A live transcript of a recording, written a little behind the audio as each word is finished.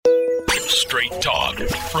Straight talk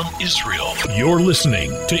from Israel. You're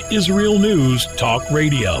listening to Israel News Talk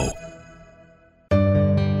Radio.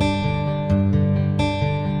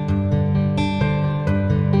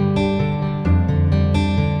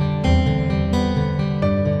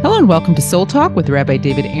 Hello and welcome to Soul Talk with Rabbi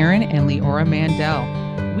David Aaron and Leora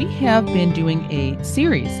Mandel. We have been doing a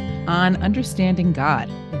series on understanding God.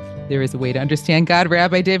 If there is a way to understand God,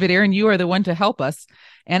 Rabbi David Aaron, you are the one to help us.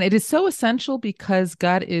 And it is so essential because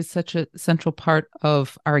God is such a central part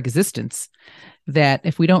of our existence that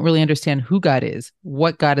if we don't really understand who God is,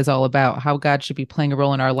 what God is all about, how God should be playing a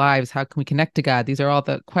role in our lives, how can we connect to God? These are all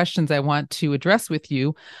the questions I want to address with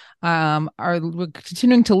you. We're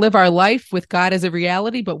continuing to live our life with God as a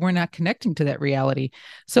reality, but we're not connecting to that reality.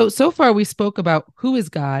 So far we spoke about who is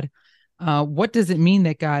God, what does it mean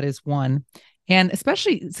that God is one? And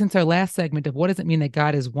especially since our last segment of what does it mean that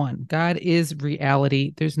God is one? God is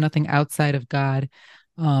reality. There's nothing outside of God.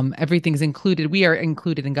 Everything's included. We are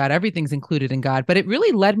included in God. Everything's included in God. But it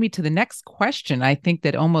really led me to the next question, I think,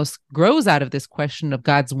 that almost grows out of this question of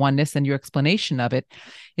God's oneness and your explanation of it,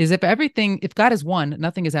 is if God is one,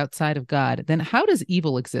 nothing is outside of God, then how does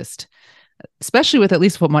evil exist? Especially with, at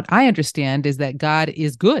least from what I understand, is that God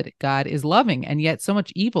is good, God is loving, and yet so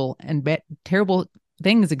much evil and terrible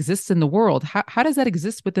things exist in the world. How does that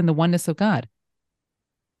exist within the oneness of God?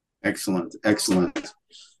 Excellent.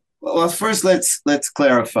 Well, first let's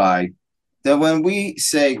clarify that when we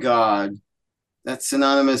say God, that's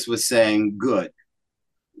synonymous with saying good.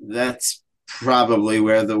 That's probably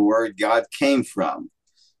where the word God came from.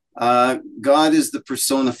 God is the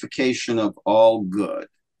personification of all good.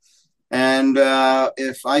 And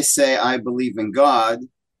if I say I believe in God,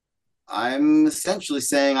 I'm essentially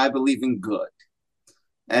saying I believe in good.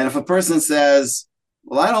 And if a person says,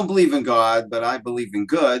 well, I don't believe in God, but I believe in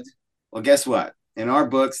good, well, guess what? In our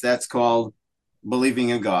books, that's called believing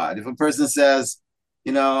in God. If a person says,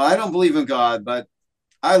 I don't believe in God, but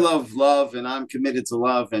I love love and I'm committed to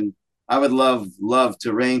love and I would love love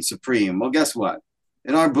to reign supreme. Well, guess what?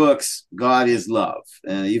 In our books, God is love.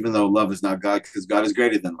 And even though love is not God, because God is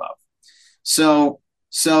greater than love. So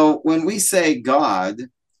when we say God,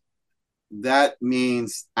 that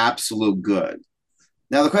means absolute good.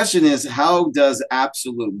 Now, the question is, how does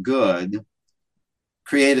absolute good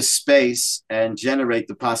create a space and generate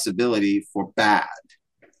the possibility for bad,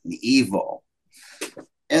 the evil?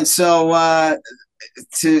 And so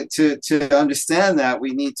to understand that,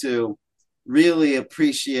 we need to really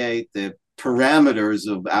appreciate the parameters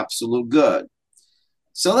of absolute good.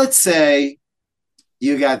 So let's say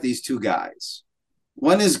you got these two guys.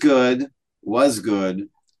 One is good, was good,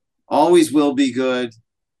 always will be good,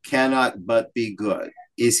 cannot but be good.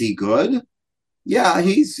 Is he good? Yeah,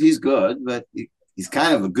 he's good, but he's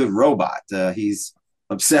kind of a good robot. He's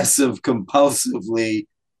obsessive compulsively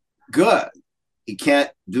good. He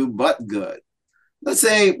can't do but good. Let's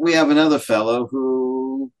say we have another fellow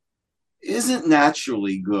who isn't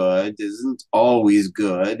naturally good, isn't always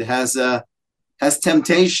good, has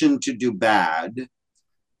temptation to do bad,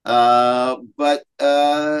 but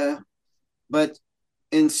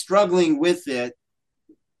in struggling with it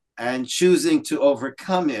and choosing to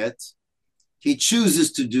overcome it, he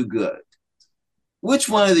chooses to do good. Which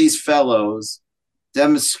one of these fellows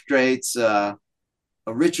demonstrates a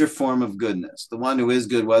richer form of goodness? The one who is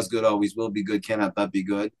good, was good, always will be good, cannot but be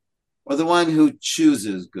good, or the one who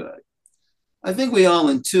chooses good? I think we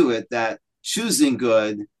all intuit that choosing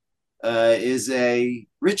good is a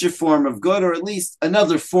richer form of good, or at least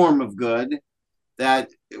another form of good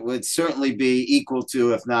that would certainly be equal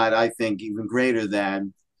to, if not, I think, even greater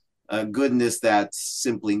than goodness that's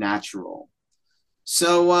simply natural.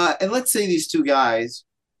 So, and let's say these two guys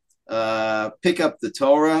pick up the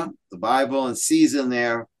Torah, the Bible, and sees in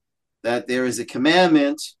there that there is a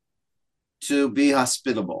commandment to be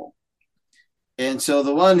hospitable. And so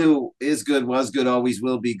the one who is good, was good, always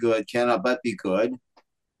will be good, cannot but be good,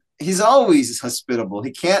 he's always hospitable.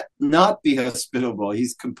 He can't not be hospitable.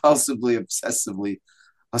 He's compulsively, obsessively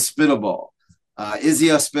hospitable. Is he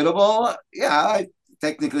hospitable? Yeah,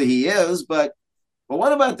 technically he is, but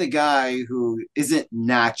what about the guy who isn't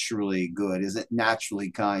naturally good, isn't naturally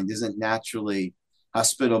kind, isn't naturally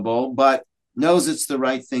hospitable, but knows it's the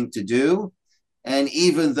right thing to do? And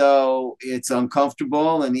even though it's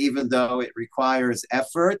uncomfortable and even though it requires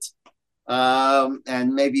effort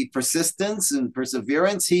and maybe persistence and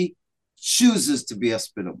perseverance, he chooses to be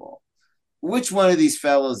hospitable. Which one of these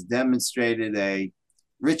fellows demonstrated a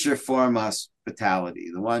richer form of hospitality?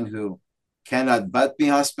 The one who cannot but be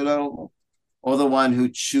hospitable, or the one who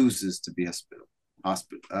chooses to be hospitable?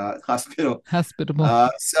 Hospitable.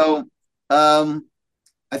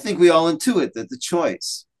 I think we all intuit that the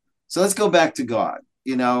choice. So let's go back to God.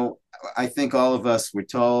 I think all of us were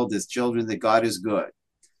told as children that God is good.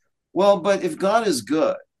 Well, but if God is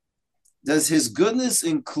good, does his goodness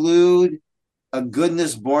include a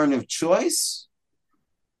goodness born of choice?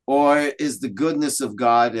 Or is the goodness of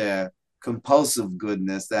God a compulsive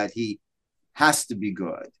goodness that he has to be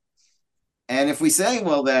good? And if we say,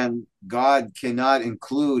 well, then God cannot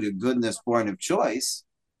include a goodness born of choice,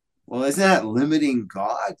 well, isn't that limiting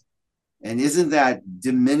God? And isn't that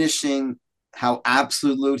diminishing how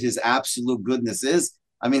absolute his absolute goodness is?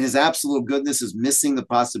 I mean, his absolute goodness is missing the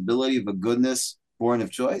possibility of a goodness born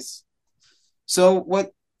of choice. So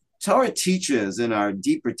what Torah teaches in our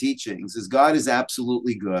deeper teachings is God is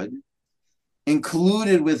absolutely good.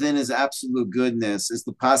 Included within his absolute goodness is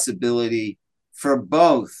the possibility for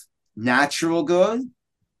both natural good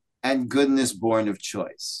and goodness born of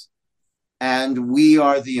choice. And we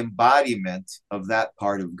are the embodiment of that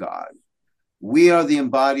part of God. We are the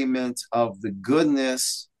embodiment of the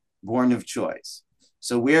goodness born of choice.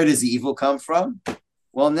 So where does evil come from?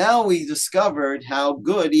 Well, now we discovered how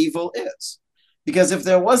good evil is. Because if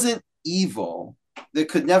there wasn't evil, there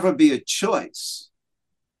could never be a choice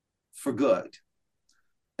for good.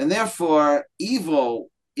 And therefore,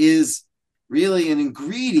 evil is really an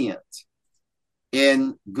ingredient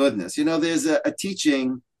in goodness. There's a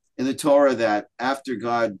teaching in the Torah that after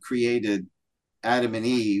God created Adam and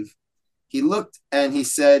Eve, he looked and he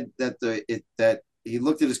said that he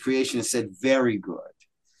looked at his creation and said, very good.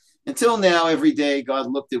 Until now, every day, God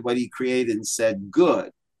looked at what he created and said,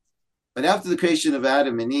 good. But after the creation of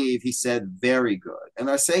Adam and Eve, he said, very good. And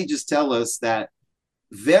our sages tell us that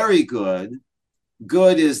very good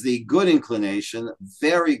is the good inclination,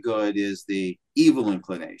 very good is the evil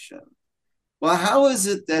inclination. Well, how is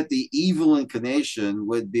it that the evil inclination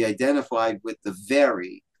would be identified with the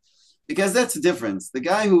very? Because that's the difference. The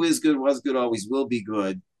guy who is good, was good, always will be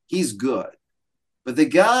good, he's good. But the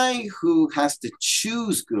guy who has to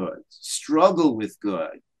choose good, struggle with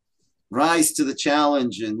good, rise to the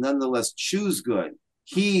challenge and nonetheless choose good,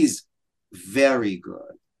 he's very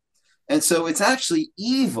good. And so it's actually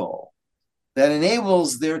evil that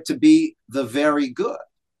enables there to be the very good.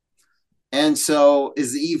 And so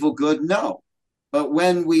is the evil good? No. But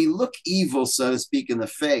when we look evil, so to speak, in the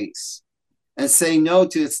face and say no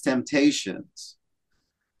to its temptations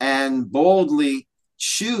and boldly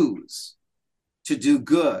choose to do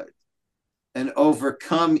good and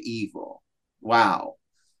overcome evil, wow.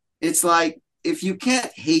 It's like, if you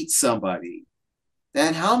can't hate somebody,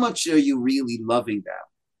 then how much are you really loving them?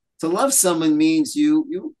 To love someone means you're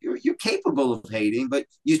capable of hating, but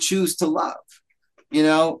you choose to love.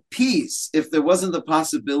 Peace, if there wasn't the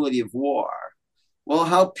possibility of war, well,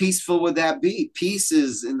 how peaceful would that be? Peace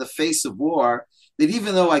is in the face of war, that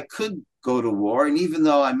even though I could go to war, and even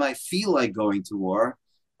though I might feel like going to war,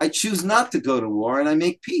 I choose not to go to war and I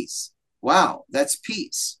make peace. Wow, that's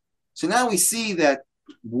peace. So now we see that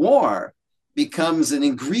war becomes an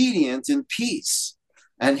ingredient in peace,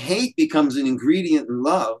 and hate becomes an ingredient in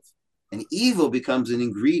love, and evil becomes an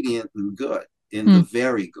ingredient in good, in the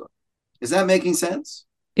very good. Is that making sense?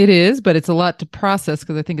 It is, but it's a lot to process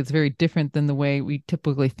because I think it's very different than the way we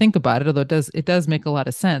typically think about it, although it does make a lot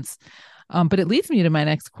of sense. But it leads me to my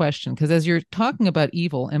next question, because as you're talking about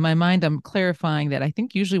evil, in my mind, I'm clarifying that I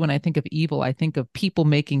think usually when I think of evil, I think of people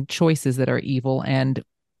making choices that are evil. And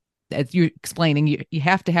as you're explaining, you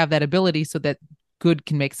have to have that ability so that good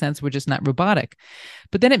can make sense. We're just not robotic.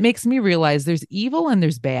 But then it makes me realize there's evil and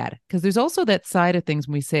there's bad, because there's also that side of things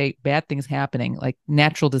when we say bad things happening, like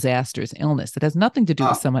natural disasters, illness, that has nothing to do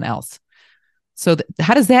with someone else. So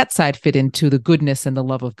how does that side fit into the goodness and the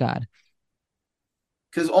love of God?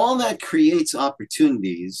 Because all that creates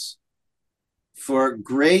opportunities for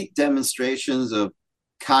great demonstrations of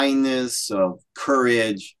kindness, of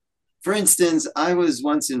courage. For instance, I was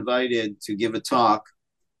once invited to give a talk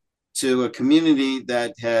to a community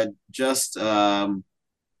that had just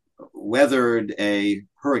weathered a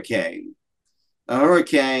hurricane. A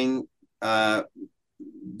hurricane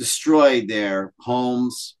destroyed their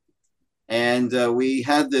homes. And we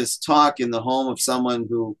had this talk in the home of someone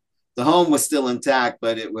who, the home was still intact,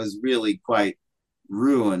 but it was really quite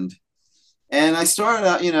ruined. And I started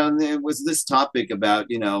out, and there was this topic about,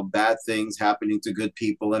 bad things happening to good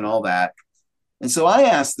people and all that. And so I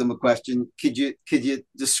asked them a question: Could you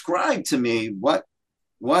describe to me what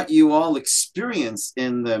you all experienced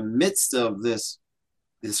in the midst of this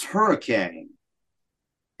hurricane?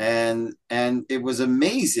 And it was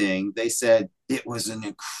amazing. They said it was an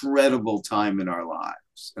incredible time in our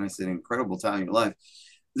lives. And I said, incredible time in your life.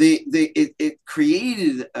 It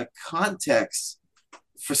created a context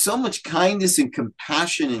for so much kindness and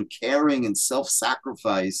compassion and caring and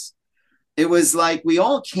self-sacrifice it was like we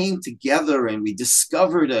all came together and we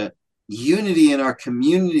discovered a unity in our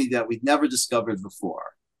community that we'd never discovered before.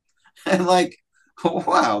 And like,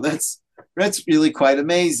 wow, that's really quite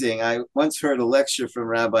amazing. I once heard a lecture from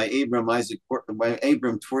Rabbi Abram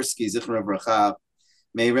Twersky, Zichron Bracha,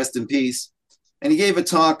 may rest in peace, and he gave a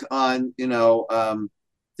talk on the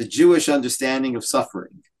Jewish understanding of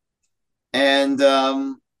suffering, and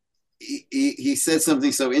he said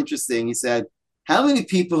something so interesting. He said, "How many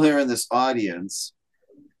people here in this audience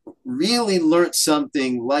really learned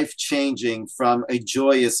something life changing from a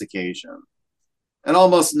joyous occasion?" And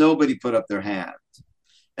almost nobody put up their hand.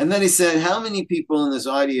 And then he said, how many people in this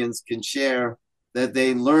audience can share that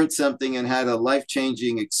they learned something and had a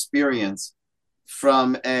life-changing experience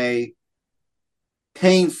from a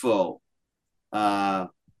painful,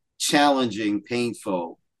 challenging,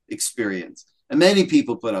 painful experience? And many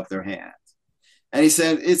people put up their hand. And he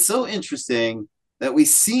said, it's so interesting that we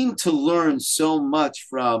seem to learn so much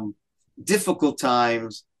from difficult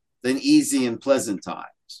times than easy and pleasant times.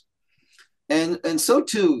 And so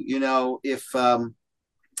too, if the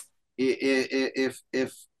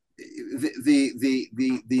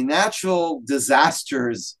natural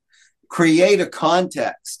disasters create a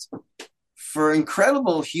context for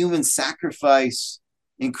incredible human sacrifice,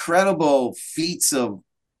 incredible feats of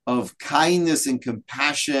kindness and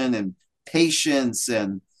compassion and patience,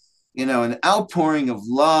 and an outpouring of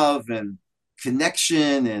love and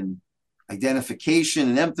connection and identification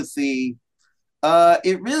and empathy,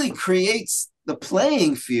 it really creates the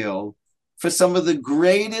playing field for some of the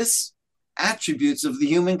greatest attributes of the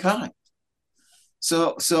humankind.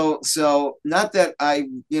 So not that I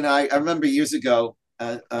remember years ago,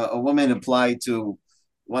 a woman applied to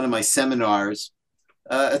one of my seminars,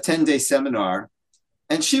 a 10-day seminar,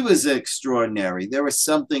 and she was extraordinary. There was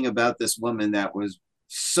something about this woman that was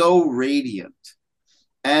so radiant.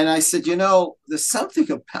 And I said, there's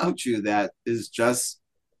something about you that is just,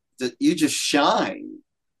 that you just shine.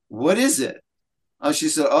 What is it? Oh, she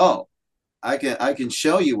said, oh, I can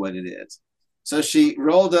show you what it is. So she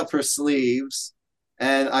rolled up her sleeves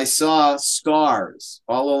and I saw scars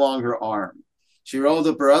all along her arm. She rolled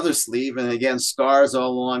up her other sleeve and again, scars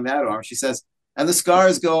all along that arm. She says, and the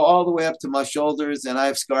scars go all the way up to my shoulders and I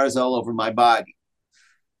have scars all over my body.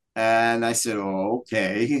 And I said, oh,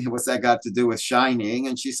 okay, what's that got to do with shining?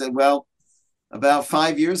 And she said, well, about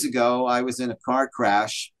 5 years ago, I was in a car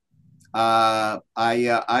crash. I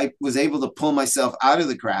was able to pull myself out of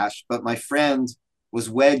the crash, but my friend was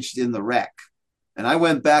wedged in the wreck. And I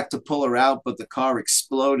went back to pull her out, but the car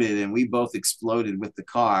exploded and we both exploded with the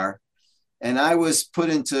car. And I was put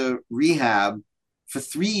into rehab for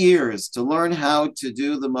 3 years to learn how to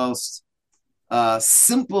do the most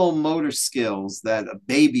simple motor skills that a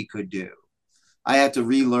baby could do. I had to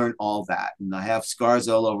relearn all that. And I have scars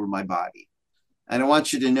all over my body. And I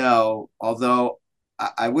want you to know, although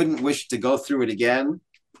I wouldn't wish to go through it again,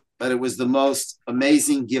 but it was the most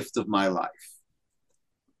amazing gift of my life.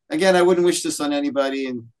 Again, I wouldn't wish this on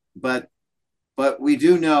anybody, but we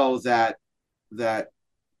do know that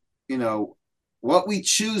what we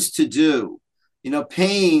choose to do,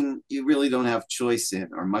 pain you really don't have choice in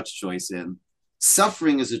or much choice in.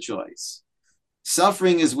 Suffering is a choice.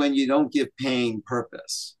 Suffering is when you don't give pain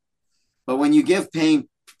purpose. But when you give pain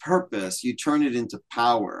purpose, you turn it into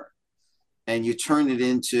power. And you turn it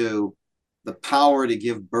into the power to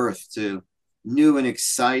give birth to new and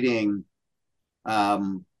exciting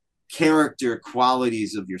character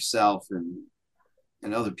qualities of yourself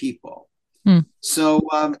and other people. So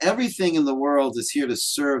everything in the world is here to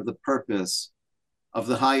serve the purpose of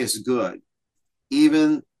the highest good,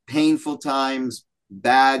 even painful times,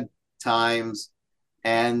 bad times,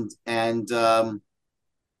 and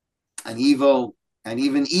evil, and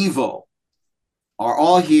even evil are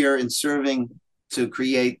all here in serving to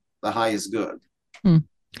create the highest good. I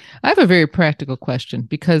have a very practical question,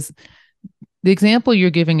 because the example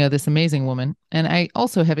you're giving of this amazing woman, and I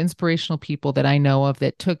also have inspirational people that I know of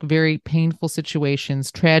that took very painful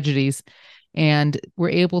situations, tragedies, and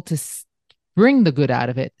were able to bring the good out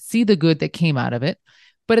of it, see the good that came out of it.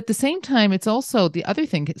 But at the same time, it's also the other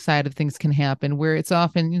side of things can happen where it's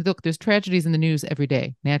often, look, there's tragedies in the news every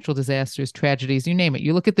day, natural disasters, tragedies, you name it.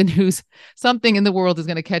 You look at the news, something in the world is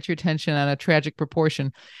going to catch your attention on a tragic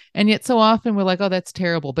proportion. And yet so often we're like, oh, that's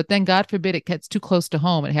terrible. But then God forbid it gets too close to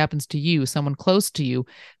home. It happens to you, someone close to you.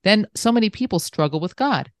 Then so many people struggle with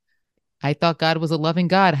God. I thought God was a loving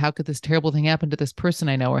God. How could this terrible thing happen to this person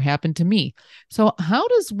I know or happen to me? So how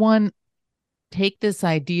does one take this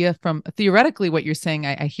idea from theoretically what you're saying?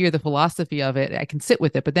 I hear the philosophy of it. I can sit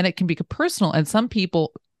with it, but then it can be personal. And some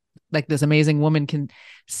people like this amazing woman can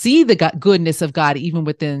see the goodness of God, even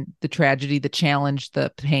within the tragedy, the challenge,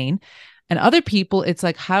 the pain. And other people, it's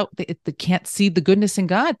like how they can't see the goodness in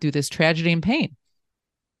God through this tragedy and pain.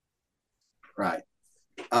 Right.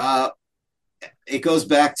 It goes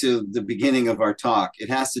back to the beginning of our talk. It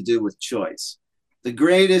has to do with choice. The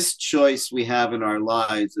greatest choice we have in our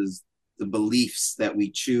lives is the beliefs that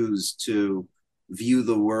we choose to view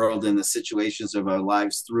the world and the situations of our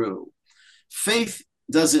lives through. Faith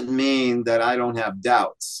doesn't mean that I don't have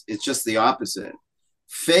doubts. It's just the opposite.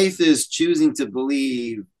 Faith is choosing to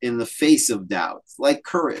believe in the face of doubt, like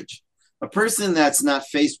courage. A person that's not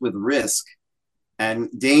faced with risk and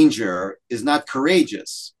danger is not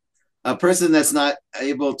courageous. A person that's not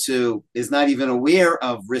is not even aware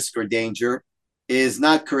of risk or danger is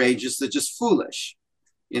not courageous. They're just foolish.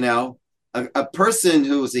 You know, a person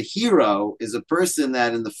who is a hero is a person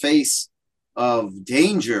that in the face of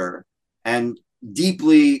danger and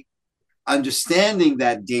deeply understanding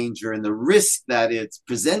that danger and the risk that it's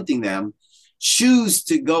presenting them, choose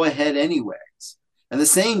to go ahead anyways. And the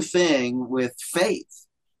same thing with faith.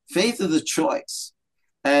 Faith is a choice.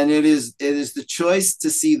 And it is the choice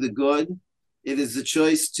to see the good. It is the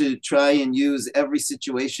choice to try and use every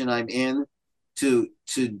situation I'm in to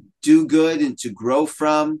do good and to grow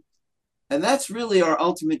from. And that's really our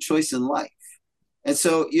ultimate choice in life. And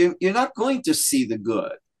so you're not going to see the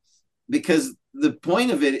good, because the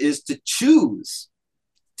point of it is to choose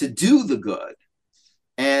to do the good.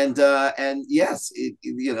 And yes,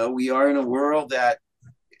 we are in a world that,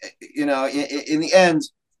 in the end,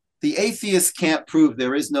 the atheist can't prove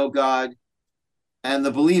there is no God, and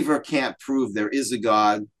the believer can't prove there is a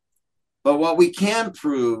God. But what we can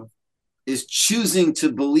prove is choosing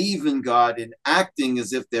to believe in God and acting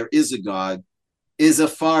as if there is a God is a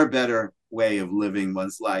far better way of living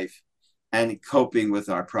one's life and coping with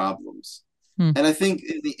our problems. And I think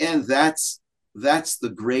in the end, that's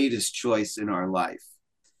the greatest choice in our life.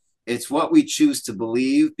 It's what we choose to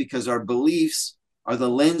believe, because our beliefs are the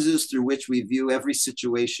lenses through which we view every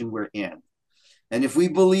situation we're in. And if we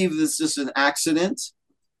believe this is an accident,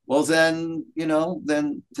 well, then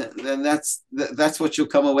that's what you'll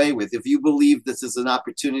come away with. If you believe this is an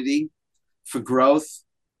opportunity for growth,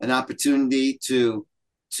 an opportunity to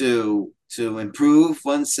improve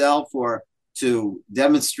oneself or to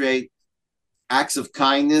demonstrate acts of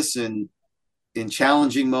kindness and in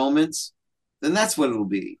challenging moments, then that's what it'll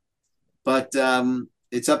be. But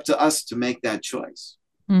it's up to us to make that choice.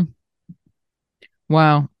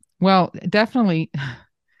 Wow. Well, definitely,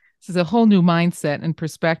 this is a whole new mindset and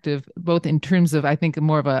perspective, both in terms of, I think,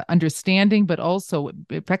 more of a understanding, but also it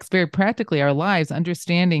affects very practically our lives,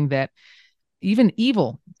 understanding that even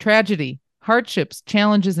evil, tragedy, hardships,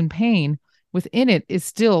 challenges, and pain, within it is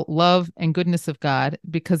still love and goodness of God,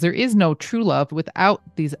 because there is no true love without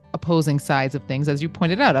these opposing sides of things, as you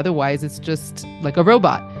pointed out. Otherwise, it's just like a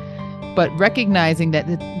robot. But recognizing that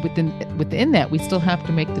within that, we still have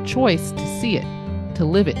to make the choice to see it, to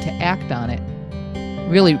live it, to act on it.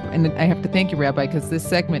 Really, and I have to thank you, Rabbi, because this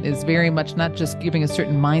segment is very much not just giving a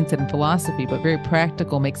certain mindset and philosophy, but very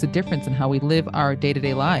practical, makes a difference in how we live our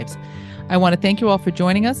day-to-day lives. I want to thank you all for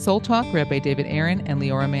joining us. Soul Talk, Rabbi David Aaron and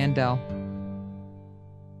Leora Mandel.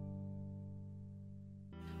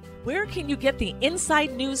 Where can you get the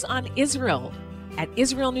inside news on Israel? At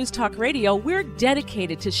Israel News Talk Radio, we're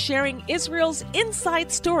dedicated to sharing Israel's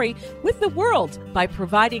inside story with the world by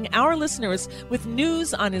providing our listeners with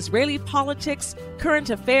news on Israeli politics, current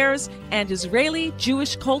affairs, and Israeli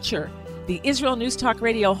Jewish culture. The Israel News Talk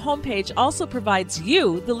Radio homepage also provides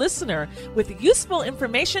you, the listener, with useful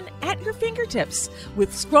information at your fingertips,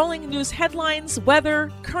 with scrolling news headlines,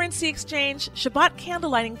 weather, currency exchange, Shabbat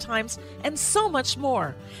candlelighting times, and so much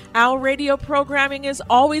more. Our radio programming is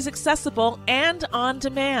always accessible and on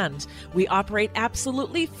demand. We operate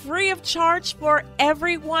absolutely free of charge for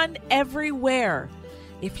everyone, everywhere.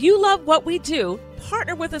 If you love what we do,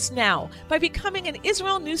 partner with us now by becoming an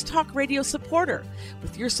Israel News Talk Radio supporter.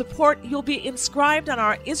 With your support, you'll be inscribed on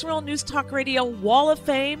our Israel News Talk Radio Wall of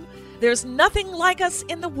Fame. There's nothing like us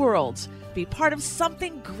in the world. Be part of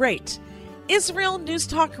something great. Israel News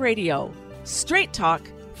Talk Radio. Straight talk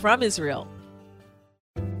from Israel.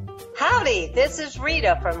 Howdy, this is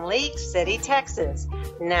Rita from League City, Texas,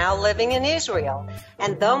 now living in Israel.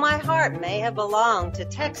 And though my heart may have belonged to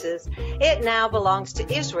Texas, it now belongs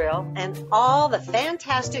to Israel and all the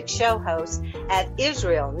fantastic show hosts at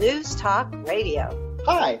Israel News Talk Radio.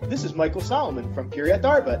 Hi, this is Michael Solomon from Kiryat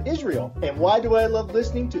Arba, Israel. And why do I love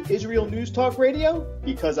listening to Israel News Talk Radio?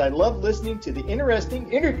 Because I love listening to the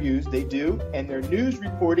interesting interviews they do and their news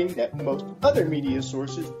reporting that most other media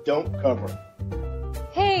sources don't cover.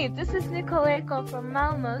 Hey, this is Nicoleko from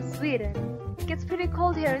Malmö, Sweden. It gets pretty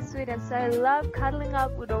cold here in Sweden, so I love cuddling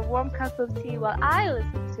up with a warm cup of tea while I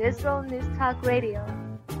listen to Israel News Talk Radio.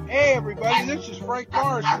 Hey everybody, this is Frank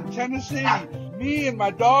Morris from Tennessee. Me and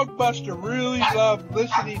my dog Buster really love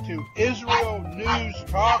listening to Israel News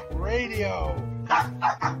Talk Radio.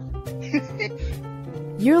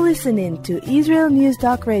 You're listening to Israel News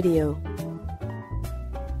Talk Radio.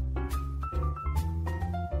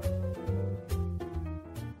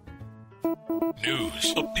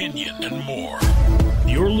 News, opinion, and more.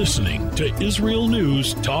 You're listening to Israel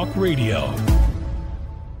News Talk Radio.